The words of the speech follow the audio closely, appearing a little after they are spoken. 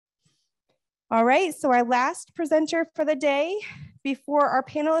All right, so our last presenter for the day before our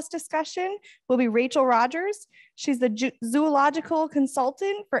panelist discussion will be Rachèl Rogers. She's the zoological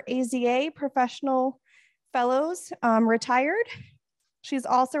consultant for AZA Professional Fellows, retired. She's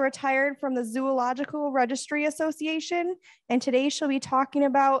also retired from the Zoological Registry Association, and today she'll be talking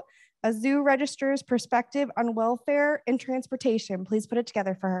about a zoo registrar's perspective on welfare and transportation. Please put it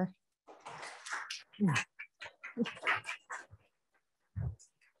together for her.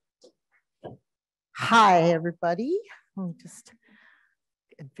 Hi, everybody. Let me just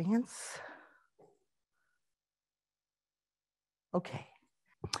advance. Okay.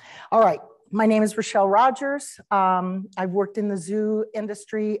 All right. My name is Rachèl Rogers. I've worked in the zoo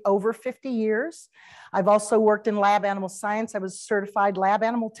industry over 50 years. I've also worked in lab animal science. I was a certified lab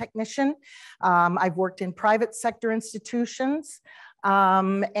animal technician. I've worked in private sector institutions.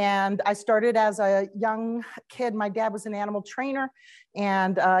 And I started as a young kid. My dad was an animal trainer,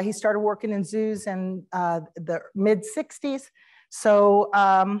 and he started working in zoos in the mid 60s. So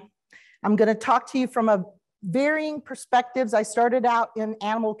I'm going to talk to you from a varying perspectives. I started out in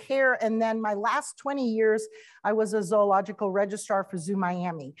animal care, and then my last 20 years, I was a zoological registrar for Zoo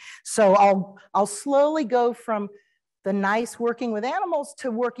Miami. So I'll slowly go from the nice working with animals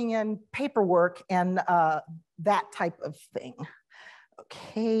to working in paperwork and that type of thing.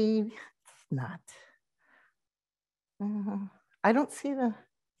 Okay, it's not. I don't see the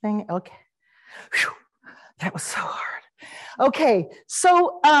thing. Okay, whew, that was so hard. Okay,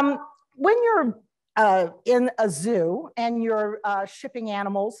 so when you're in a zoo and you're shipping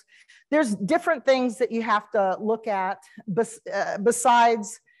animals, there's different things that you have to look at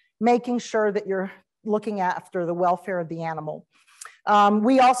besides making sure that you're looking after the welfare of the animal.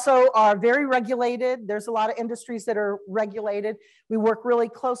 We also are very regulated. There's a lot of industries that are regulated. We work really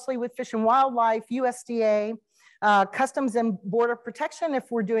closely with Fish and Wildlife, USDA, Customs and Border Protection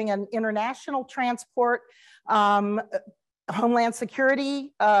if we're doing an international transport, Homeland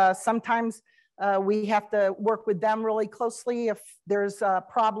Security. Sometimes we have to work with them really closely if there's a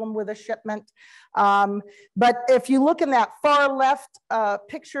problem with a shipment. But if you look in that far left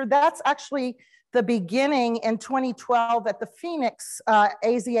picture, that's actually the beginning in 2012 at the Phoenix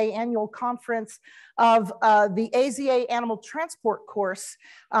AZA annual conference of the AZA animal transport course.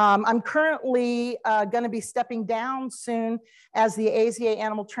 I'm currently going to be stepping down soon as the AZA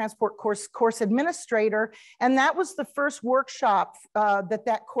animal transport course administrator. And that was the first workshop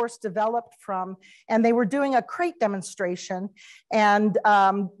that course developed from. And they were doing a crate demonstration. And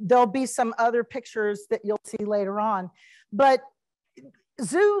there'll be some other pictures that you'll see later on. But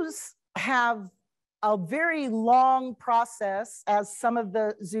zoos have a very long process, as some of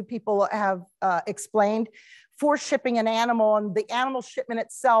the zoo people have explained, for shipping an animal, and the animal shipment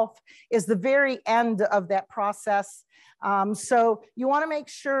itself is the very end of that process. So you want to make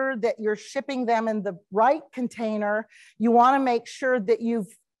sure that you're shipping them in the right container. You want to make sure that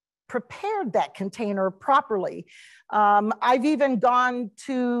you've prepared that container properly. I've even gone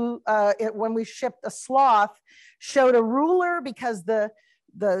to, when we shipped a sloth, showed a ruler because the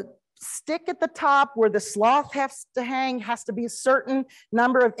stick at the top where the sloth has to hang has to be a certain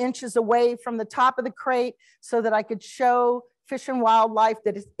number of inches away from the top of the crate so that I could show Fish and Wildlife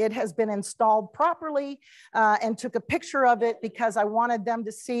that it has been installed properly, and took a picture of it because I wanted them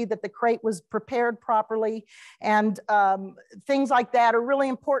to see that the crate was prepared properly. And things like that are really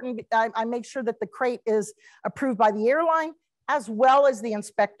important. I make sure that the crate is approved by the airline as well as the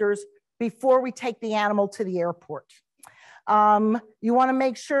inspectors before we take the animal to the airport. You want to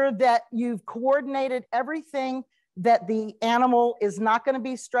make sure that you've coordinated everything, that the animal is not going to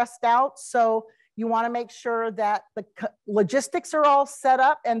be stressed out. So you want to make sure that the logistics are all set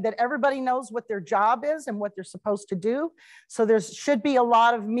up and that everybody knows what their job is and what they're supposed to do. So there should be a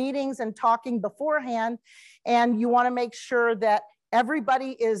lot of meetings and talking beforehand. And you want to make sure that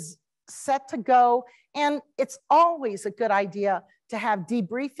everybody is set to go. And it's always a good idea to have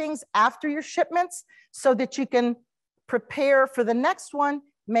debriefings after your shipments so that you can prepare for the next one,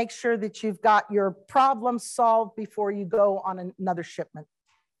 make sure that you've got your problem solved before you go on another shipment.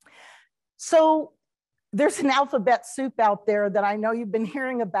 So there's an alphabet soup out there that I know you've been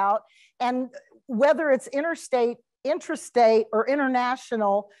hearing about, and whether it's interstate, intrastate, or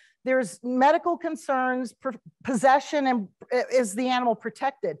international, there's medical concerns, possession, and is the animal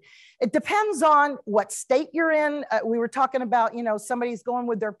protected? It depends on what state you're in. We were talking about, somebody's going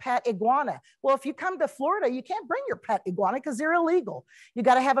with their pet iguana. Well, if you come to Florida, you can't bring your pet iguana because they're illegal. You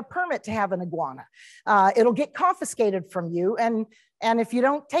got to have a permit to have an iguana. It'll get confiscated from you. And if you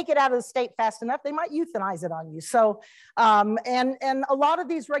don't take it out of the state fast enough, they might euthanize it on you. So, and a lot of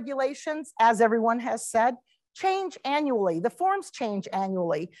these regulations, as everyone has said, change annually. The forms change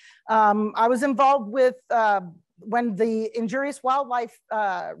annually. I was involved with when the injurious wildlife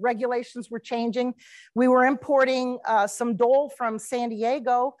regulations were changing. We were importing some dole from San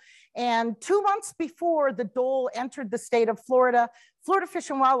Diego, and 2 months before the dole entered the state of Florida, Florida Fish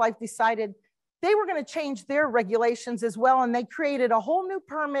and Wildlife decided they were going to change their regulations as well, and they created a whole new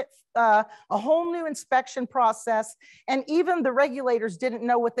permit, a whole new inspection process, and even the regulators didn't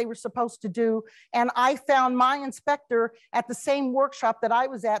know what they were supposed to do. And I found my inspector at the same workshop that I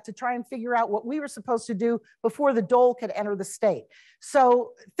was at to try and figure out what we were supposed to do before the dole could enter the state.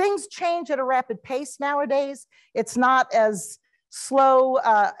 So things change at a rapid pace nowadays. It's not as slow,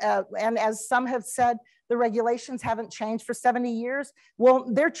 and as some have said, the regulations haven't changed for 70 years. Well,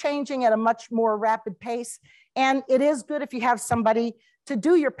 they're changing at a much more rapid pace. And it is good if you have somebody to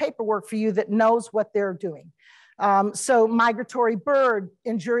do your paperwork for you that knows what they're doing. So Migratory Bird,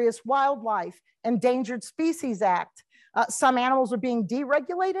 Injurious Wildlife, Endangered Species Act. Some animals are being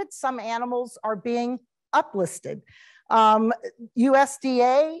deregulated. Some animals are being uplisted.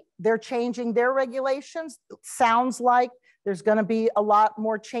 USDA, they're changing their regulations. Sounds like there's going to be a lot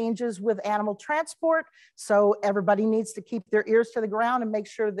more changes with animal transport. So everybody needs to keep their ears to the ground and make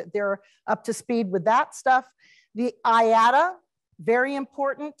sure that they're up to speed with that stuff. The IATA, very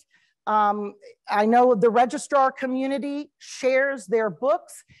important. I know the registrar community shares their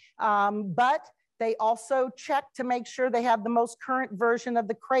books, but they also check to make sure they have the most current version of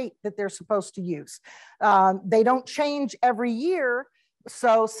the crate that they're supposed to use. They don't change every year.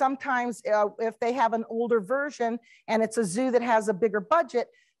 So sometimes if they have an older version and it's a zoo that has a bigger budget,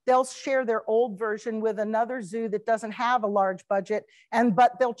 they'll share their old version with another zoo that doesn't have a large budget,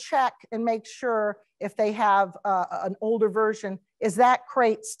 but they'll check and make sure if they have an older version, is that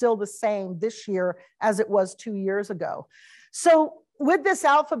crate still the same this year as it was 2 years ago? So with this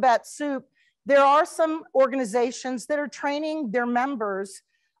alphabet soup, there are some organizations that are training their members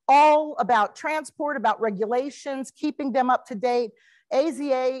all about transport, about regulations, keeping them up to date.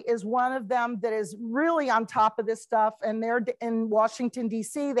 AZA is one of them that is really on top of this stuff, and they're in Washington,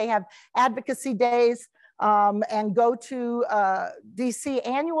 D.C. They have advocacy days and go to D.C.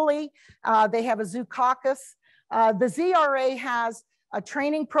 annually. They have a zoo caucus. The ZRA has a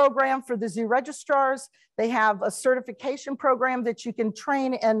training program for the zoo registrars. They have a certification program that you can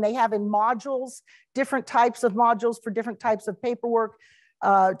train, and they have in modules, different types of modules for different types of paperwork.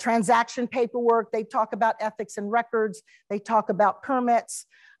 Transaction paperwork, they talk about ethics and records, they talk about permits.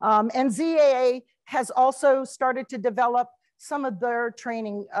 And ZAA has also started to develop some of their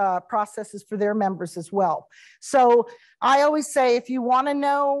training processes for their members as well. So I always say, if you want to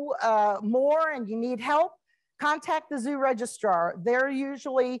know more and you need help, contact the zoo registrar. They're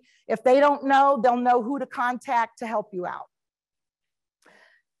usually, if they don't know, they'll know who to contact to help you out.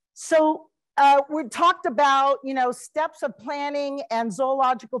 So we talked about, steps of planning and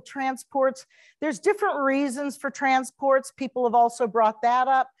zoological transports. There's different reasons for transports. People have also brought that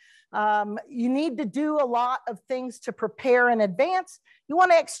up. You need to do a lot of things to prepare in advance. You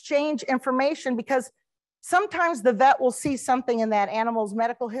want to exchange information because sometimes the vet will see something in that animal's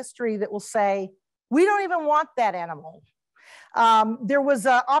medical history that will say, we don't even want that animal. There was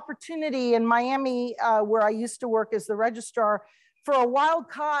an opportunity in Miami where I used to work as the registrar for a wild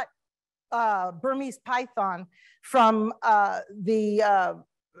caught Burmese python from the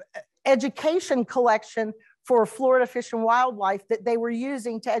education collection for Florida Fish and Wildlife that they were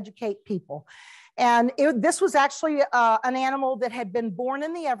using to educate people. And this was actually an animal that had been born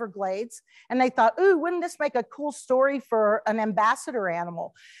in the Everglades. And they thought, ooh, wouldn't this make a cool story for an ambassador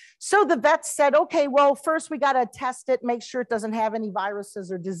animal? So the vets said, okay, well, first we got to test it, make sure it doesn't have any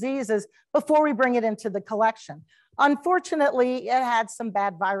viruses or diseases before we bring it into the collection. Unfortunately, it had some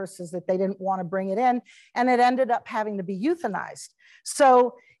bad viruses that they didn't want to bring it in, and it ended up having to be euthanized.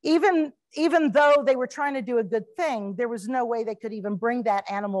 So even though they were trying to do a good thing, there was no way they could even bring that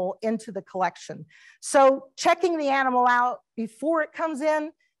animal into the collection. So checking the animal out before it comes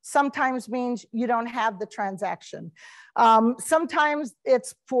in sometimes means you don't have the transaction. Sometimes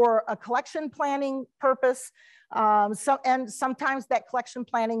it's for a collection planning purpose, and sometimes that collection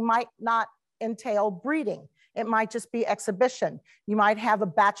planning might not entail breeding. It might just be exhibition. You might have a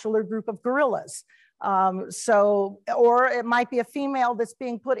bachelor group of gorillas. Or it might be a female that's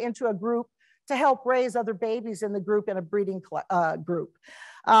being put into a group to help raise other babies in the group in a breeding group.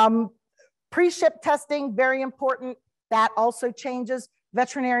 Pre-ship testing, very important. That also changes.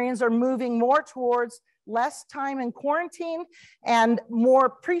 Veterinarians are moving more towards less time in quarantine and more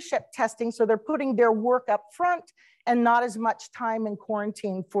pre-ship testing. So they're putting their work up front and not as much time in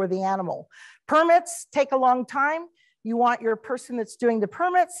quarantine for the animal. Permits take a long time. You want your person that's doing the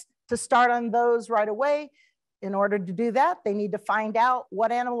permits to start on those right away. in order to do that, they need to find out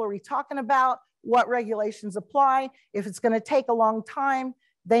what animal are we talking about, what regulations apply. If it's going to take a long time,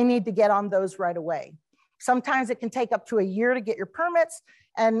 they need to get on those right away. Sometimes it can take up to a year to get your permits.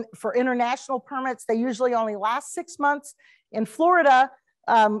 And for international permits, they usually only last 6 months. In Florida,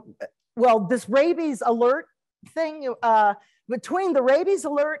 well, this rabies alert thing, between the rabies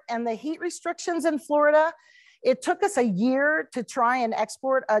alert and the heat restrictions in Florida, it took us a year to try and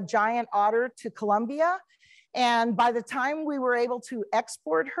export a giant otter to Colombia. And by the time we were able to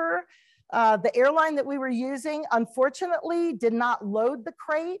export her, the airline that we were using, unfortunately, did not load the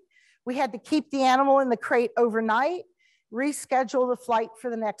crate. We had to keep the animal in the crate overnight, reschedule the flight for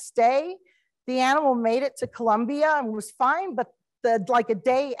the next day. The animal made it to Colombia and was fine, but like a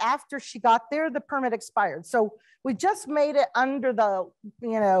day after she got there, the permit expired. So we just made it under the,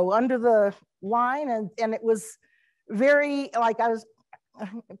 under the line, and it was very, like, I was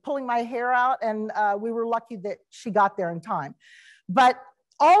pulling my hair out, and we were lucky that she got there in time. But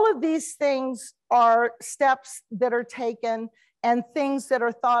all of these things are steps that are taken and things that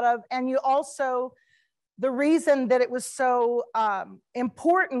are thought of. And you also, the reason that it was so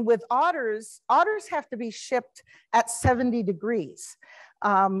important with otters, otters have to be shipped at 70 degrees.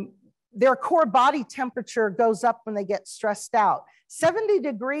 Their core body temperature goes up when they get stressed out. 70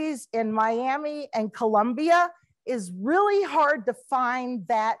 degrees in Miami and Colombia is really hard to find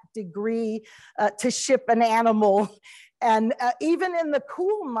that degree to ship an animal. And even in the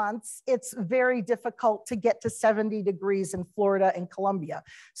cool months, it's very difficult to get to 70 degrees in Florida and Colombia.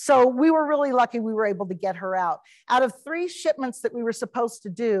 So we were really lucky we were able to get her out. Out of 3 shipments that we were supposed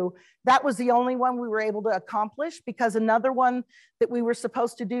to do, that was the only one we were able to accomplish, because another one that we were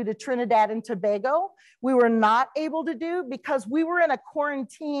supposed to do to Trinidad and Tobago, we were not able to do because we were in a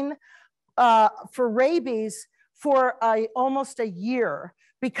quarantine for rabies for almost a year,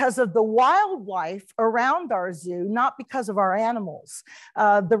 because of the wildlife around our zoo, not because of our animals.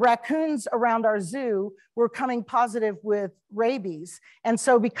 The raccoons around our zoo were coming positive with rabies. And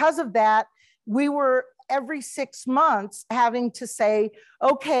so because of that, we were every 6 months having to say,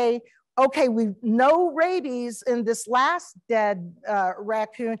 okay, we know rabies in this last dead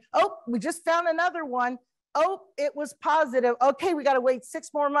raccoon. Oh, we just found another one. Oh, it was positive. Okay, we got to wait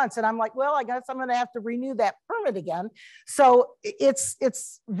 6 more months. And I'm like, well, I guess I'm going to have to renew that permit again. So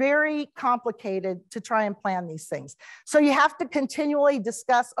it's very complicated to try and plan these things. So you have to continually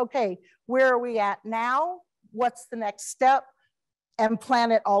discuss, okay, where are we at now? What's the next step? And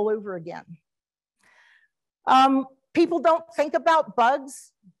plan it all over again. People don't think about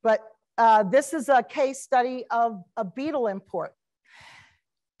bugs, but this is a case study of a beetle import.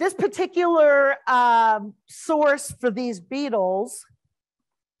 This particular source for these beetles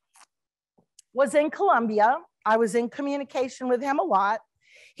was in Colombia. I was in communication with him a lot.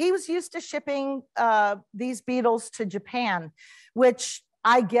 He was used to shipping these beetles to Japan, which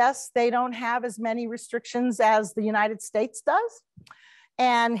I guess they don't have as many restrictions as the United States does.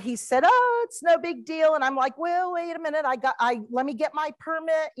 And he said, oh, it's no big deal. And I'm like, well, wait a minute. Let me get my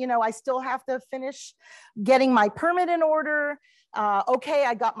permit. I still have to finish getting my permit in order. Okay,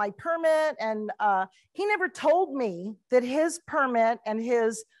 I got my permit. And he never told me that his permit and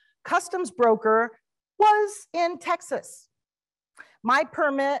his customs broker was in Texas. My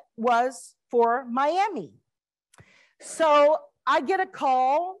permit was for Miami. So I get a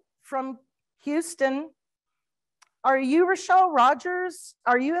call from Houston. Are you Rachèl Rogers?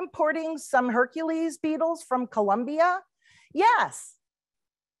 Are you importing some Hercules beetles from Colombia? Yes.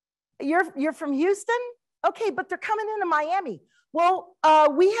 You're from Houston? Okay, but they're coming into Miami. Well,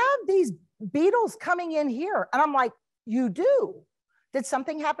 we have these beetles coming in here. And I'm like, you do? Did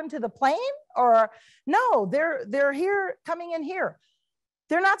something happen to the plane? Or no, they're here, coming in here.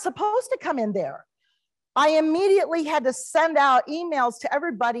 They're not supposed to come in there. I immediately had to send out emails to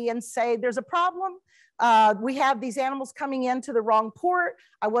everybody and say, there's a problem. We have these animals coming into the wrong port.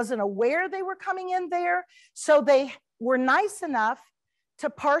 I wasn't aware they were coming in there. So they were nice enough to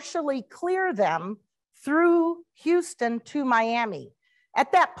partially clear them through Houston to Miami.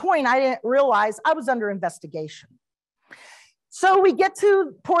 At that point, I didn't realize I was under investigation. So we get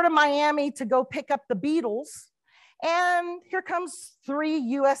to Port of Miami to go pick up the beetles. And here comes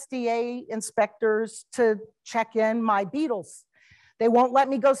 3 USDA inspectors to check in my beetles. They won't let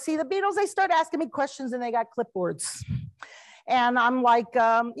me go see the beetles. They start asking me questions and they got clipboards. And I'm like,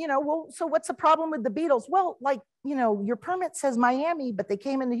 well, so what's the problem with the beetles? Well, like, your permit says Miami, but they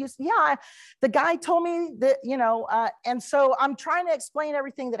came into Houston. Yeah, the guy told me that, and so I'm trying to explain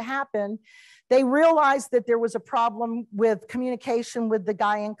everything that happened. They realized that there was a problem with communication with the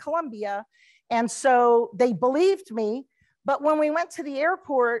guy in Colombia. And so they believed me, But when we went to the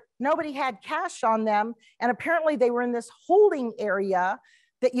airport, nobody had cash on them. And apparently they were in this holding area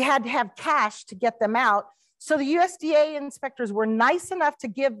that you had to have cash to get them out. So the USDA inspectors were nice enough to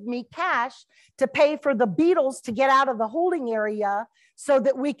give me cash to pay for the beetles to get out of the holding area so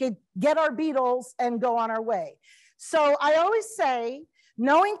that we could get our beetles and go on our way. So I always say,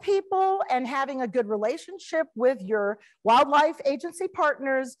 knowing people and having a good relationship with your wildlife agency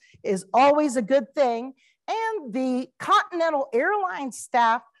partners is always a good thing. And the Continental Airlines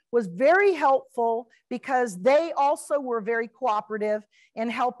staff was very helpful because they also were very cooperative in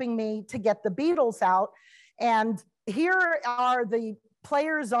helping me to get the beetles out. And here are the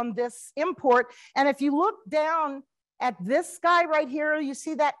players on this import. And if you look down at this guy right here, you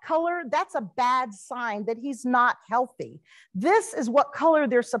see that color? That's a bad sign that he's not healthy. This is what color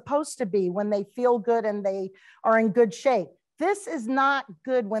they're supposed to be when they feel good and they are in good shape. This is not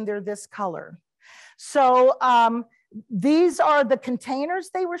good when they're this color. So these are the containers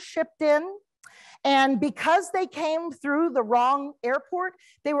they were shipped in. And because they came through the wrong airport,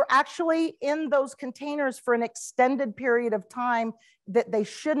 they were actually in those containers for an extended period of time that they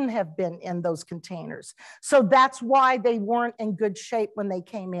shouldn't have been in those containers. So that's why they weren't in good shape when they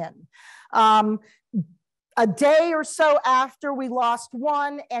came in. A day or so after, we lost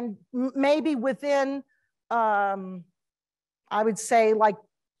one, and maybe within, I would say like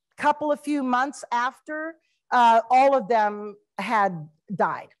a few months after, all of them had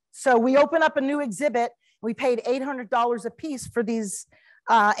died. So we opened up a new exhibit. We paid $800 a piece for these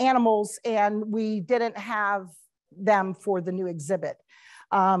animals, and we didn't have them for the new exhibit.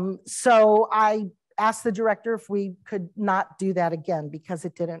 So I asked the director if we could not do that again because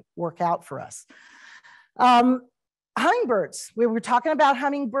it didn't work out for us. Hummingbirds. We were talking about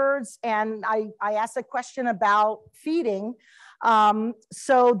hummingbirds, and I asked a question about feeding.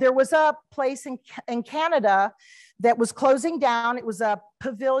 So there was a place in Canada that was closing down. It was a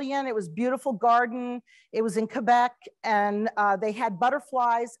pavilion. It was a beautiful garden. It was in Quebec, and they had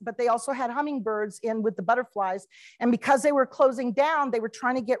butterflies, but they also had hummingbirds in with the butterflies. And because they were closing down, they were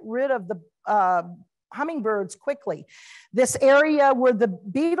trying to get rid of the hummingbirds quickly. This area where the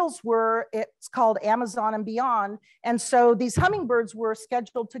beetles were, it's called Amazon and Beyond. And so these hummingbirds were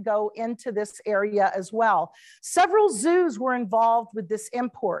scheduled to go into this area as well. Several zoos were involved with this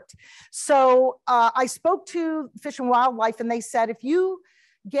import. So I spoke to Fish and Wildlife, and they said, if you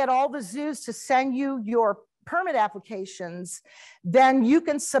get all the zoos to send you your permit applications, then you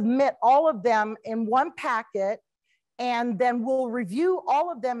can submit all of them in one packet, and then we'll review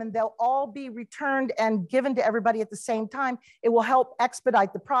all of them, and they'll all be returned and given to everybody at the same time. It will help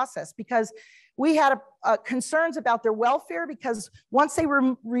expedite the process, because we had concerns about their welfare, because once they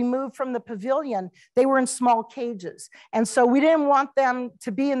were removed from the pavilion, they were in small cages. And so we didn't want them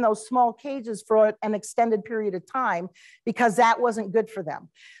to be in those small cages for an extended period of time, because that wasn't good for them.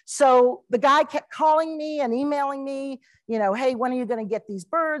 So the guy kept calling me and emailing me, you know, hey, when are you going to get these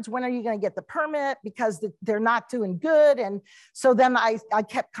birds? When are you going to get the permit? Because they're not doing good. And so then I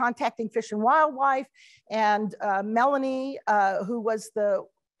kept contacting Fish and Wildlife, and Melanie, who was the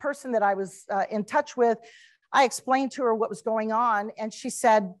person that I was in touch with, I explained to her what was going on, and she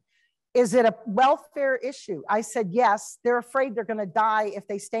said, is it a welfare issue? I said, yes, they're afraid they're going to die if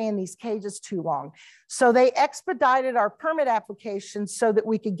they stay in these cages too long. So they expedited our permit application so that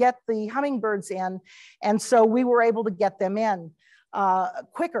we could get the hummingbirds in. And so we were able to get them in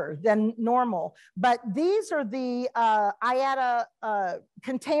quicker than normal. But these are the IATA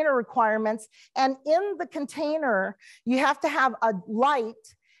container requirements. And in the container, you have to have a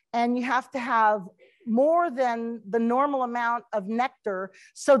light, and you have to have more than the normal amount of nectar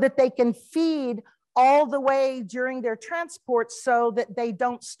so that they can feed all the way during their transport, so that they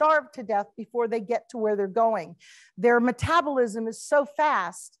don't starve to death before they get to where they're going. Their metabolism is so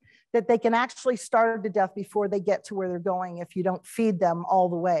fast that they can actually starve to death before they get to where they're going if you don't feed them all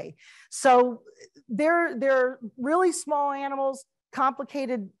the way. So they're really small animals,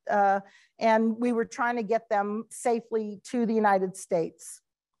 complicated, and we were trying to get them safely to the United States.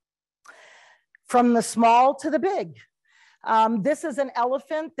 From the small to the big. This is an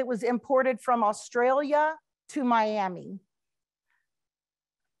elephant that was imported from Australia to Miami.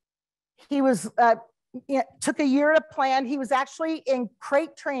 He was, took a year to plan. He was actually in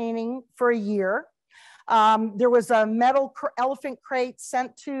crate training for a year. There was a metal elephant crate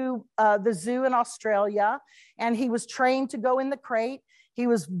sent to the zoo in Australia, and he was trained to go in the crate. He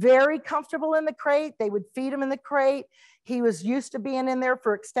was very comfortable in the crate. They would feed him in the crate. He was used to being in there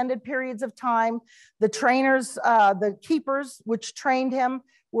for extended periods of time. The trainers, the keepers, which trained him,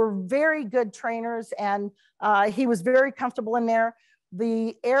 were very good trainers, and he was very comfortable in there.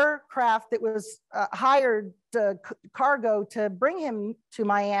 the aircraft that was hired cargo to bring him to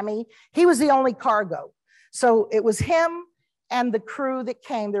Miami, he was the only cargo. So it was him and the crew that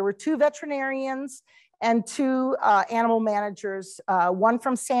came. There were 2 veterinarians and 2 animal managers, one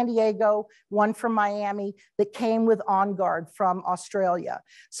from San Diego, one from Miami, that came with On Guard from Australia.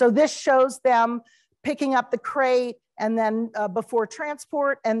 So this shows them picking up the crate and then before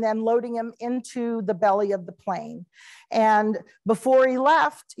transport, and then loading him into the belly of the plane. And before he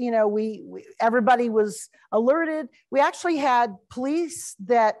left, you know, everybody was alerted. We actually had police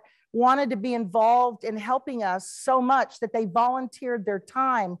that wanted to be involved in helping us so much that they volunteered their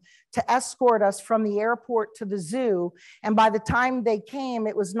time to escort us from the airport to the zoo. And by the time they came,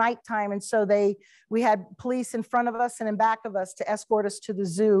 it was nighttime. And so we had police in front of us and in back of us to escort us to the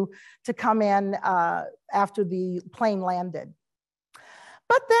zoo to come in after the plane landed.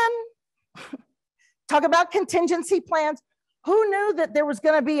 But then, talk about contingency plans. Who knew that there was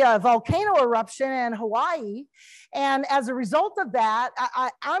going to be a volcano eruption in Hawaii? And as a result of that,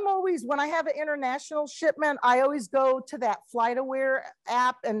 I'm always, when I have an international shipment, I always go to that FlightAware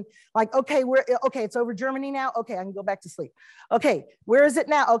app and like, okay, it's over Germany now. Okay, I can go back to sleep. Okay, where is it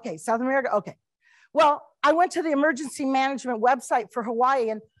now? Okay, South America. Okay. Well, I went to the emergency management website for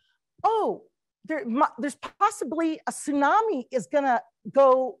Hawaii, and oh, there's possibly a tsunami is going to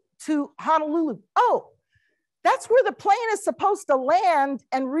go to Honolulu. Oh, that's where the plane is supposed to land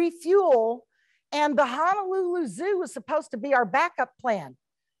and refuel. And the Honolulu Zoo is supposed to be our backup plan.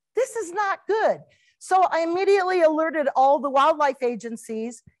 This is not good. So I immediately alerted all the wildlife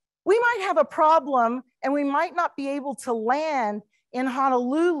agencies. We might have a problem and we might not be able to land in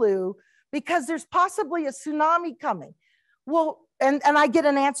Honolulu because there's possibly a tsunami coming. Well, and I get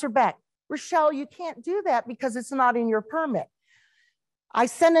an answer back. Rachèl, you can't do that because it's not in your permit. I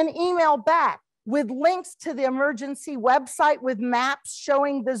sent an email back with links to the emergency website with maps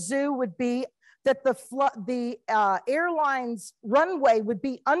showing the zoo would be, that the airline's runway would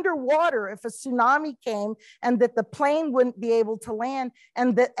be underwater if a tsunami came, and that the plane wouldn't be able to land,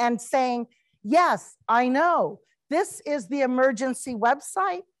 and saying, yes, I know, this is the emergency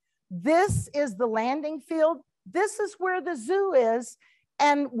website, this is the landing field, this is where the zoo is,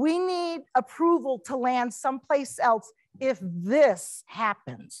 and we need approval to land someplace else if this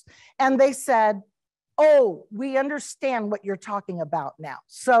happens. And they said, oh, we understand what you're talking about now.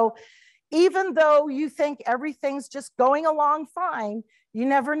 So even though you think everything's just going along fine, you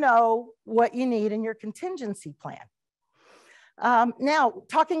never know what you need in your contingency plan. Now,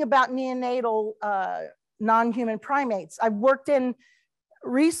 talking about neonatal non-human primates, I've worked in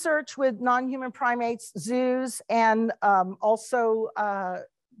research with non-human primates, zoos, and also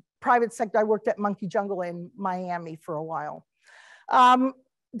private sector. I worked at Monkey Jungle in Miami for a while.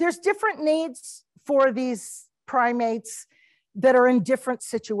 There's different needs for these primates that are in different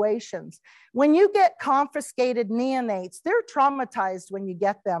situations. When you get confiscated neonates, they're traumatized when you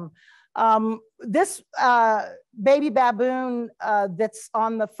get them. This baby baboon that's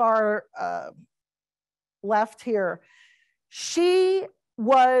on the far left here, she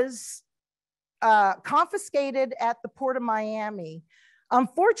was confiscated at the Port of Miami.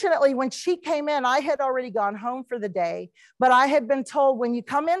 Unfortunately, when she came in, I had already gone home for the day, but I had been told, when you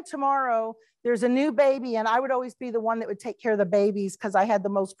come in tomorrow, there's a new baby, and I would always be the one that would take care of the babies because I had the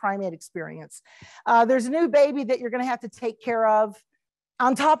most primate experience. There's a new baby that you're gonna have to take care of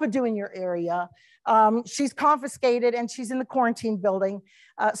on top of doing your area. She's confiscated and she's in the quarantine building.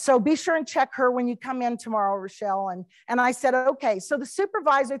 So be sure and check her when you come in tomorrow, Rachèl. And I said, okay. So the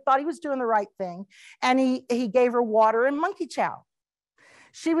supervisor thought he was doing the right thing, and he gave her water and monkey chow.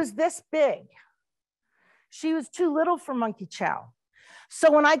 She was this big. She was too little for monkey chow. So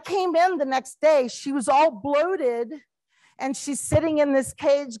when I came in the next day, she was all bloated and she's sitting in this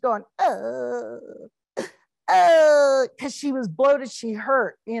cage going, because she was bloated, she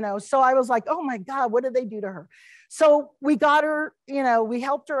hurt, you know. So I was like, oh my God, what did they do to her? So we got her, you know, we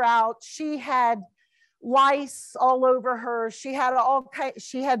helped her out. She had lice all over her. She had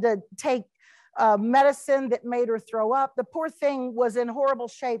to take medicine that made her throw up. The poor thing was in horrible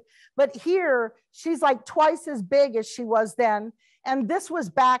shape. But here, she's like twice as big as she was then. And this was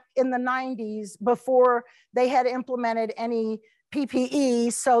back in the 90s before they had implemented any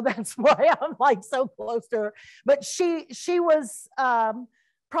PPE. So that's why I'm like so close to her. But she was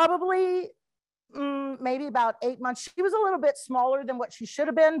probably maybe about 8 months. She was a little bit smaller than what she should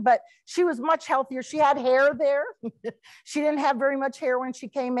have been, but she was much healthier. She had hair there. She didn't have very much hair when she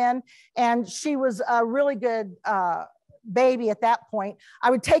came in, and she was a really good baby at that point. I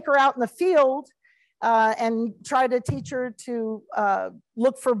would take her out in the field and try to teach her to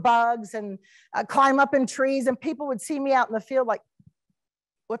look for bugs and climb up in trees, and people would see me out in the field like,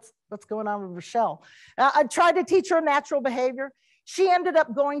 what's going on with Rachèl? I tried to teach her natural behavior. She ended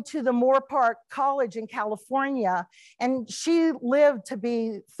up going to the Moore Park College in California, and she lived to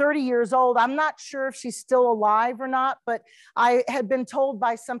be 30 years old. I'm not sure if she's still alive or not, but I had been told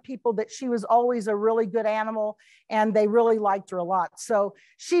by some people that she was always a really good animal and they really liked her a lot. So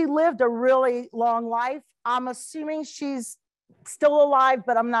she lived a really long life. I'm assuming she's still alive,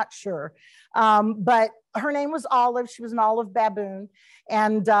 but I'm not sure. But her name was Olive. She was an olive baboon,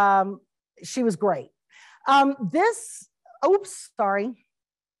 and she was great. This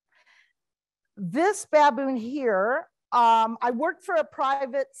baboon here, I worked for a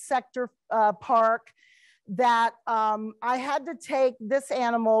private sector park that I had to take this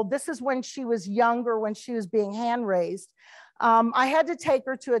animal. This is when she was younger, when she was being hand raised. I had to take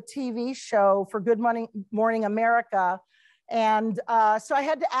her to a TV show for Good Morning America. And so I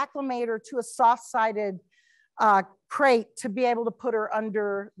had to acclimate her to a soft-sided crate to be able to put her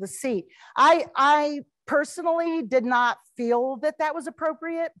under the seat. I personally did not feel that that was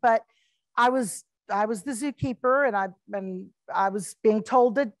appropriate, but I was the zookeeper, and I was being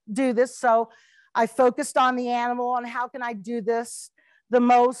told to do this. So I focused on the animal and how can I do this the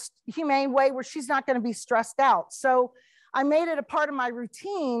most humane way where she's not going to be stressed out. So I made it a part of my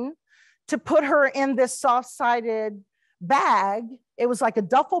routine to put her in this soft-sided bag. It was like a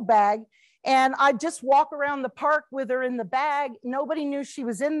duffel bag. And I'd just walk around the park with her in the bag. Nobody knew she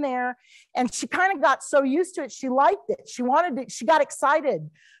was in there. And she kind of got so used to it. She liked it. She wanted it. She got excited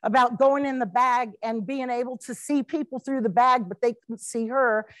about going in the bag and being able to see people through the bag, but they couldn't see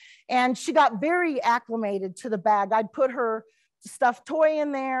her. And she got very acclimated to the bag. I'd put her stuffed toy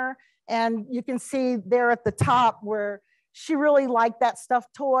in there. And you can see there at the top where she really liked that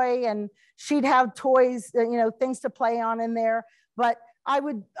stuffed toy, and she'd have toys, things to play on in there. But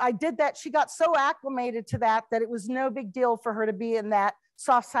I did that. She got so acclimated to that it was no big deal for her to be in that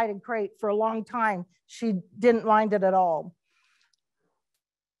soft-sided crate for a long time. She didn't mind it at all.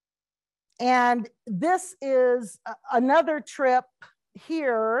 And this is another trip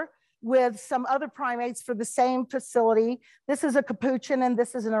here with some other primates for the same facility. This is a capuchin and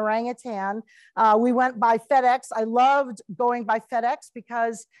this is an orangutan. We went by FedEx. I loved going by FedEx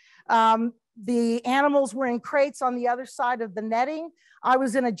because the animals were in crates on the other side of the netting. I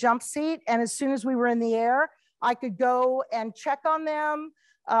was in a jump seat, and as soon as we were in the air, I could go and check on them.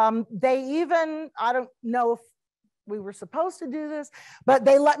 They even, I don't know if we were supposed to do this, but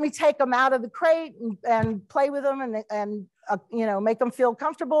they let me take them out of the crate and play with them and make them feel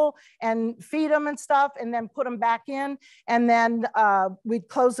comfortable and feed them and stuff, and then put them back in. And then we'd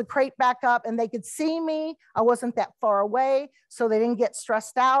close the crate back up and they could see me. I wasn't that far away, so they didn't get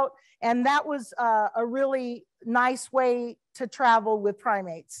stressed out. And that was a really nice way to travel with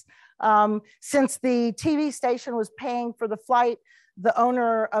primates. Since the TV station was paying for the flight, the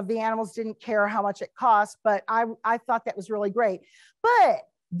owner of the animals didn't care how much it cost, but I thought that was really great. But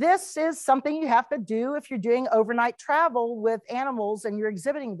this is something you have to do if you're doing overnight travel with animals and you're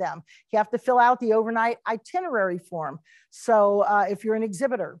exhibiting them. You have to fill out the overnight itinerary form. So if you're an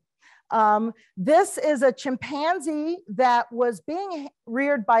exhibitor. This is a chimpanzee that was being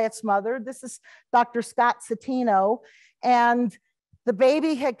reared by its mother. This is Dr. Scott Citino, and the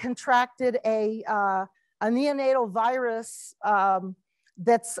baby had contracted a neonatal virus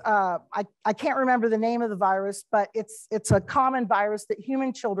that's, I can't remember the name of the virus, but it's a common virus that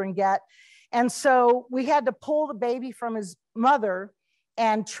human children get. And so we had to pull the baby from his mother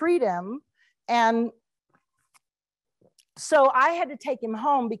and treat him. And so I had to take him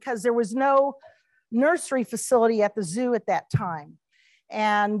home because there was no nursery facility at the zoo at that time.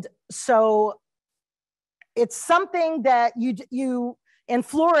 And so it's something that you in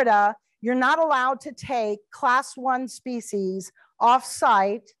Florida, you're not allowed to take class 1 species off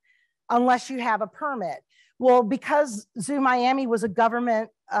site unless you have a permit. Well, because Zoo Miami was a government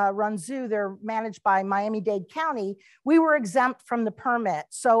run zoo, they're managed by Miami-Dade County, we were exempt from the permit.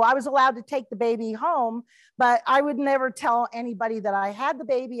 So I was allowed to take the baby home, but I would never tell anybody that I had the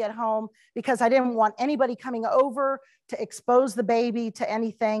baby at home because I didn't want anybody coming over to expose the baby to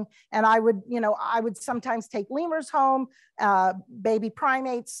anything. And I would sometimes take lemurs home, baby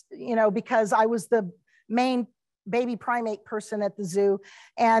primates, because I was the main baby primate person at the zoo.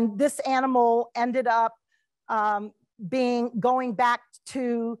 And this animal ended up going back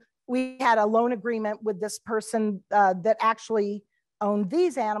to, we had a loan agreement with this person that actually owned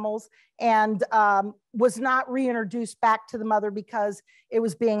these animals, and was not reintroduced back to the mother because it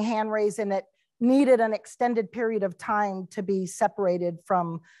was being hand raised and it needed an extended period of time to be separated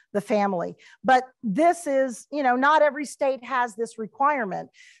from the family. But this is, not every state has this requirement.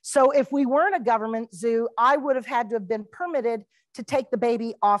 So if we weren't a government zoo, I would have had to have been permitted to take the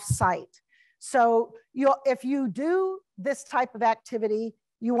baby off site. So if you do this type of activity,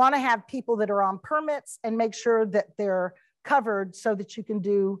 you want to have people that are on permits and make sure that they're covered so that you can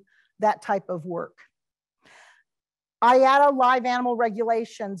do that type of work. IATA live animal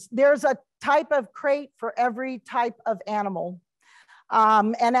regulations. There's a type of crate for every type of animal.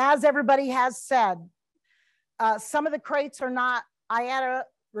 And as everybody has said, some of the crates are not IATA,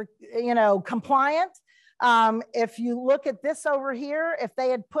 compliant. If you look at this over here, if they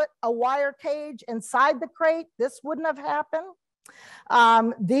had put a wire cage inside the crate, this wouldn't have happened.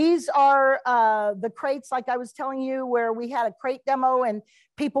 These are the crates, like I was telling you, where we had a crate demo and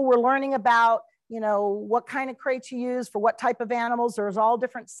people were learning about, what kind of crates you use for what type of animals. There's all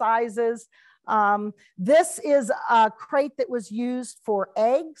different sizes. This is a crate that was used for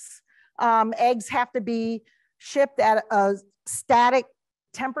eggs. Eggs have to be shipped at a static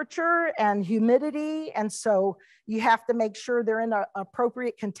temperature and humidity. And so you have to make sure they're in an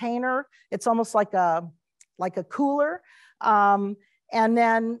appropriate container. It's almost like a cooler. And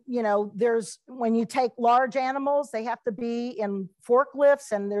then, when you take large animals, they have to be in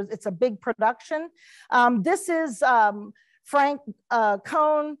forklifts and it's a big production. This is Frank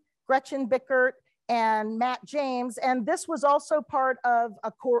Cohn, Gretchen Bickert, and Matt James. And this was also part of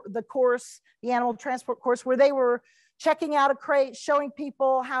the course, the animal transport course, where they were checking out a crate, showing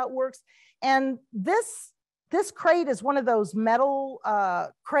people how it works. And this crate is one of those metal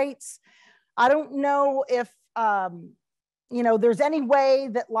crates. I don't know if, there's any way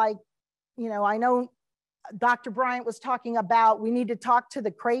that I know Dr. Bryant was talking about, we need to talk to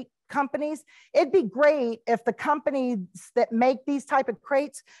the crate companies. It'd be great if the companies that make these type of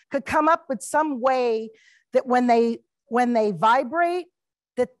crates could come up with some way that when they vibrate,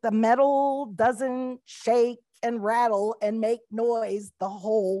 that the metal doesn't shake and rattle and make noise the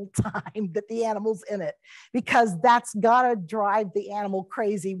whole time that the animal's in it, because that's gotta drive the animal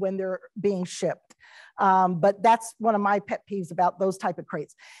crazy when they're being shipped. But that's one of my pet peeves about those type of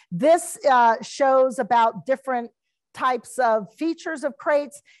crates. This shows about different types of features of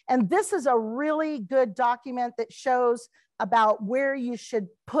crates. And this is a really good document that shows about where you should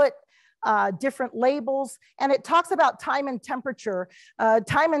put different labels. And it talks about time and temperature.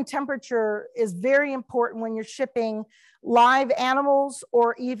 Time and temperature is very important when you're shipping live animals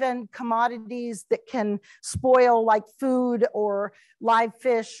or even commodities that can spoil, like food or live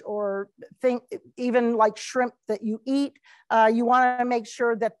fish, or even like shrimp that you eat. You want to make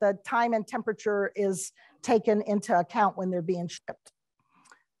sure that the time and temperature is taken into account when they're being shipped.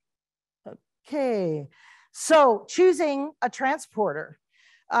 Okay, so choosing a transporter.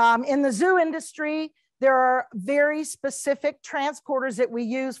 In the zoo industry, there are very specific transporters that we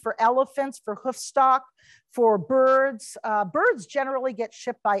use for elephants, for hoofstock, for birds. Birds generally get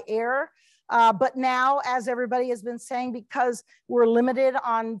shipped by air, but now, as everybody has been saying, because we're limited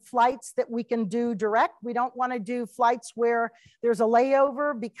on flights that we can do direct, we don't want to do flights where there's a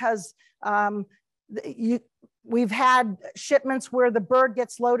layover, because we've had shipments where the bird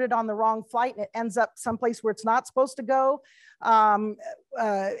gets loaded on the wrong flight and it ends up someplace where it's not supposed to go.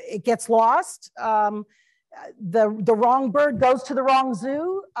 It gets lost. The wrong bird goes to the wrong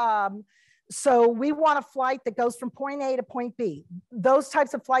zoo. So we want a flight that goes from point A to point B. Those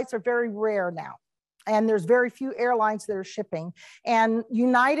types of flights are very rare now. And there's very few airlines that are shipping. And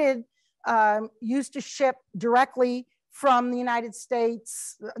United used to ship directly from the United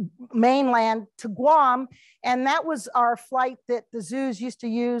States mainland to Guam. And that was our flight that the zoos used to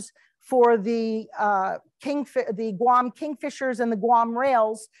use for the Guam Kingfishers and the Guam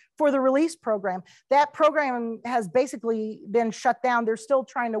Rails for the release program. That program has basically been shut down. They're still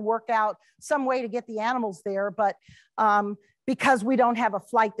trying to work out some way to get the animals there, but because we don't have a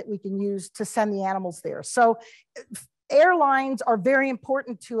flight that we can use to send the animals there. So airlines are very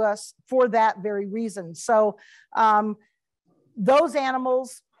important to us for that very reason. So those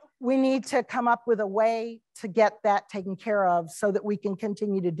animals, we need to come up with a way to get that taken care of so that we can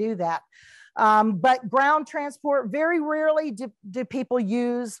continue to do that. But ground transport, very rarely do people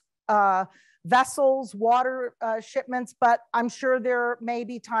use vessels, water shipments, but I'm sure there may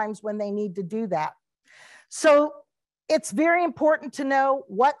be times when they need to do that. So it's very important to know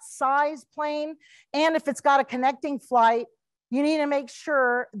what size plane, and if it's got a connecting flight, you need to make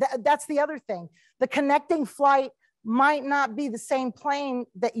sure that that's the other thing. The connecting flight might not be the same plane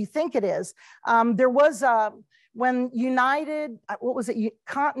that you think it is. There was when United, what was it,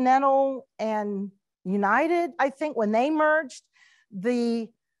 Continental and United, I think, when they merged, the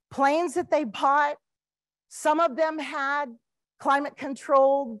planes that they bought, some of them had climate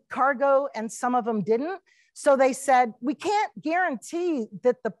controlled cargo and some of them didn't. So they said, we can't guarantee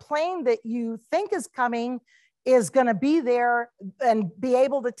that the plane that you think is coming is going to be there and be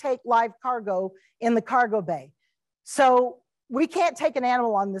able to take live cargo in the cargo bay. So we can't take an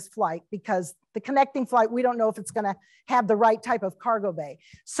animal on this flight because the connecting flight, we don't know if it's going to have the right type of cargo bay.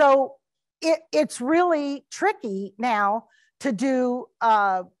 So it's really tricky now to do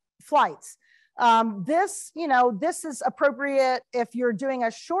flights. This is appropriate if you're doing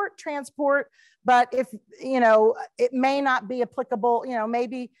a short transport, but if, it may not be applicable,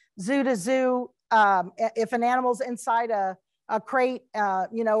 maybe zoo to zoo, if an animal's inside a crate,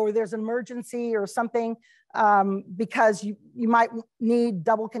 or there's an emergency or something, because you might need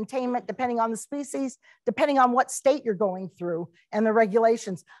double containment depending on the species, depending on what state you're going through and the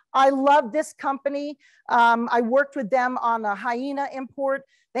regulations. I love this company. I worked with them on a hyena import.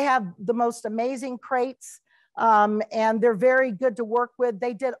 They have the most amazing crates, and they're very good to work with.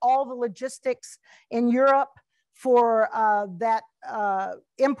 They did all the logistics in Europe for that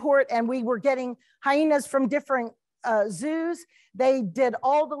import, and we were getting hyenas from different zoos. They did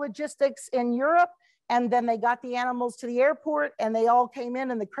all the logistics in Europe, and then they got the animals to the airport, and they all came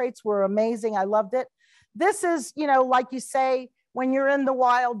in, and the crates were amazing. I loved it. This is, like you say, when you're in the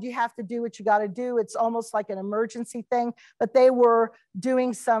wild, you have to do what you got to do. It's almost like an emergency thing, but they were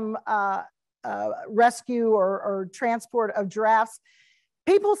doing some rescue or transport of giraffes.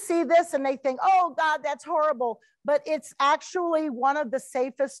 People see this and they think, oh God, that's horrible. But it's actually one of the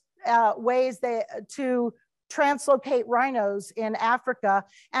safest ways to translocate rhinos in Africa,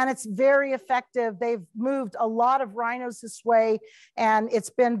 and it's very effective. They've moved a lot of rhinos this way, and it's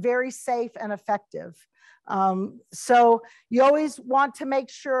been very safe and effective. So you always want to make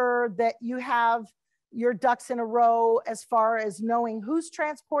sure that you have your ducks in a row as far as knowing who's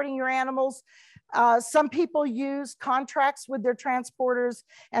transporting your animals. Some people use contracts with their transporters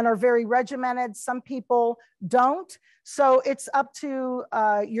and are very regimented. Some people don't. So it's up to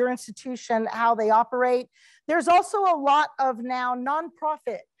your institution how they operate. There's also a lot of now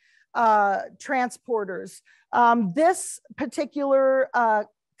nonprofit transporters. This particular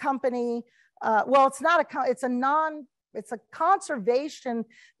company, well, it's not it's a conservation.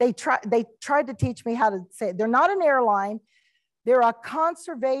 They tried to teach me how to say it. They're not an airline. They're a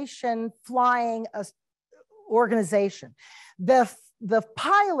conservation flying organization. The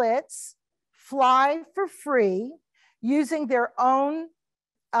pilots fly for free using their own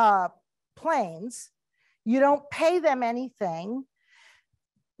planes. You don't pay them anything,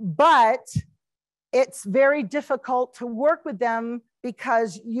 but it's very difficult to work with them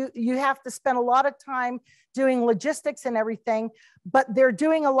because you have to spend a lot of time doing logistics and everything, but they're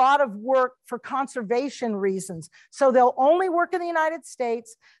doing a lot of work for conservation reasons. So they'll only work in the United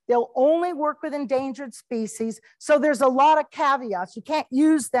States. They'll only work with endangered species. So there's a lot of caveats. You can't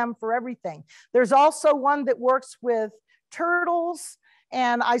use them for everything. There's also one that works with turtles.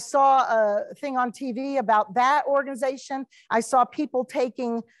 And I saw a thing on TV about that organization. I saw people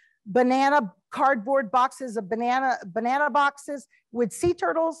taking cardboard boxes of banana boxes with sea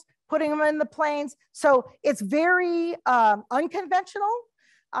turtles, putting them in the planes. So it's very unconventional.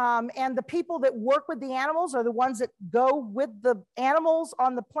 And the people that work with the animals are the ones that go with the animals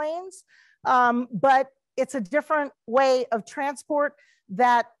on the planes. But it's a different way of transport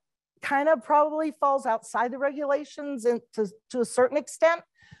that kind of probably falls outside the regulations and to a certain extent.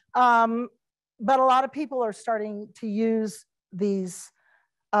 But a lot of people are starting to use these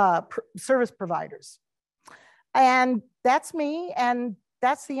service providers. And that's me, and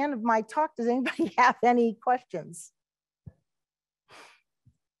that's the end of my talk. Does anybody have any questions?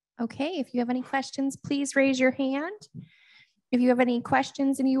 Okay, if you have any questions, please raise your hand. If you have any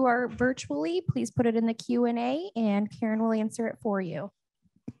questions and you are virtually, please put it in the Q&A and Karen will answer it for you.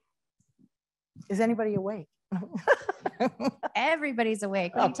 Is anybody awake? Everybody's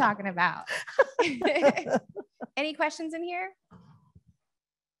awake. What are you talking about? Any questions in here?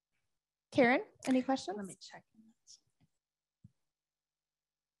 Karen, any questions? Let me check.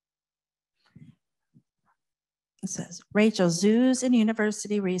 It says, Rachel, zoos and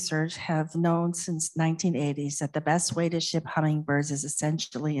university research have known since 1980s that the best way to ship hummingbirds is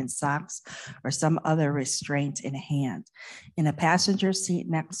essentially in socks or some other restraint in hand, in a passenger seat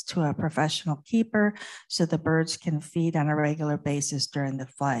next to a professional keeper, so the birds can feed on a regular basis during the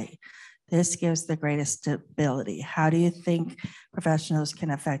flight. This gives the greatest stability. How do you think professionals can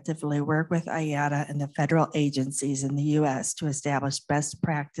effectively work with IATA and the federal agencies in the US to establish best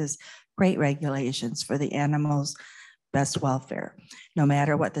practice, great regulations for the animals' best welfare, no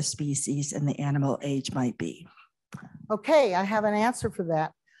matter what the species and the animal age might be? Okay, I have an answer for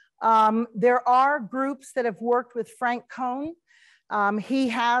that. There are groups that have worked with Frank Cohn. He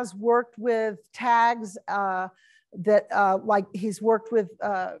has worked with tags that like he's worked with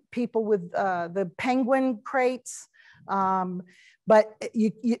people with the penguin crates. But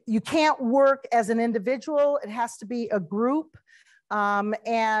you can't work as an individual. It has to be a group.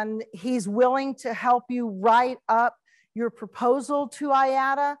 And he's willing to help you write up your proposal to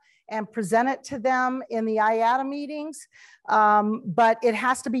IATA and present it to them in the IATA meetings. But it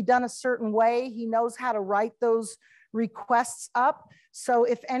has to be done a certain way. He knows how to write those requests up. So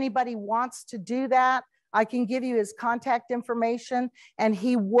if anybody wants to do that, I can give you his contact information, and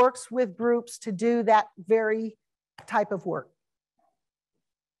he works with groups to do that very type of work.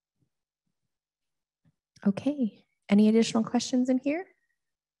 Okay, any additional questions in here?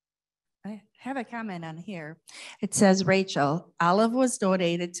 I have a comment on here. It says, Rachel, olive was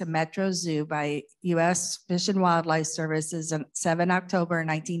donated to Metro Zoo by U.S. Fish and Wildlife Services on 7 October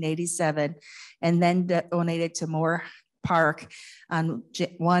 1987, and then donated to Moore Park on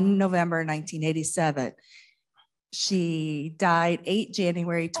 1 November 1987. She died 8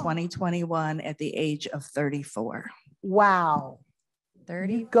 January 2021 at the age of 34. Wow.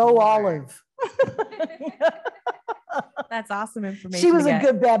 30. Go Olive. That's awesome information. She was a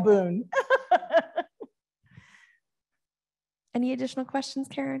good baboon. Any additional questions,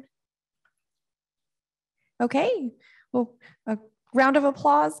 Karen? Okay, well, a round of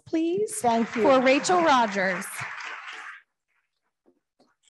applause, please. Thank you. For Rachèl Rogers.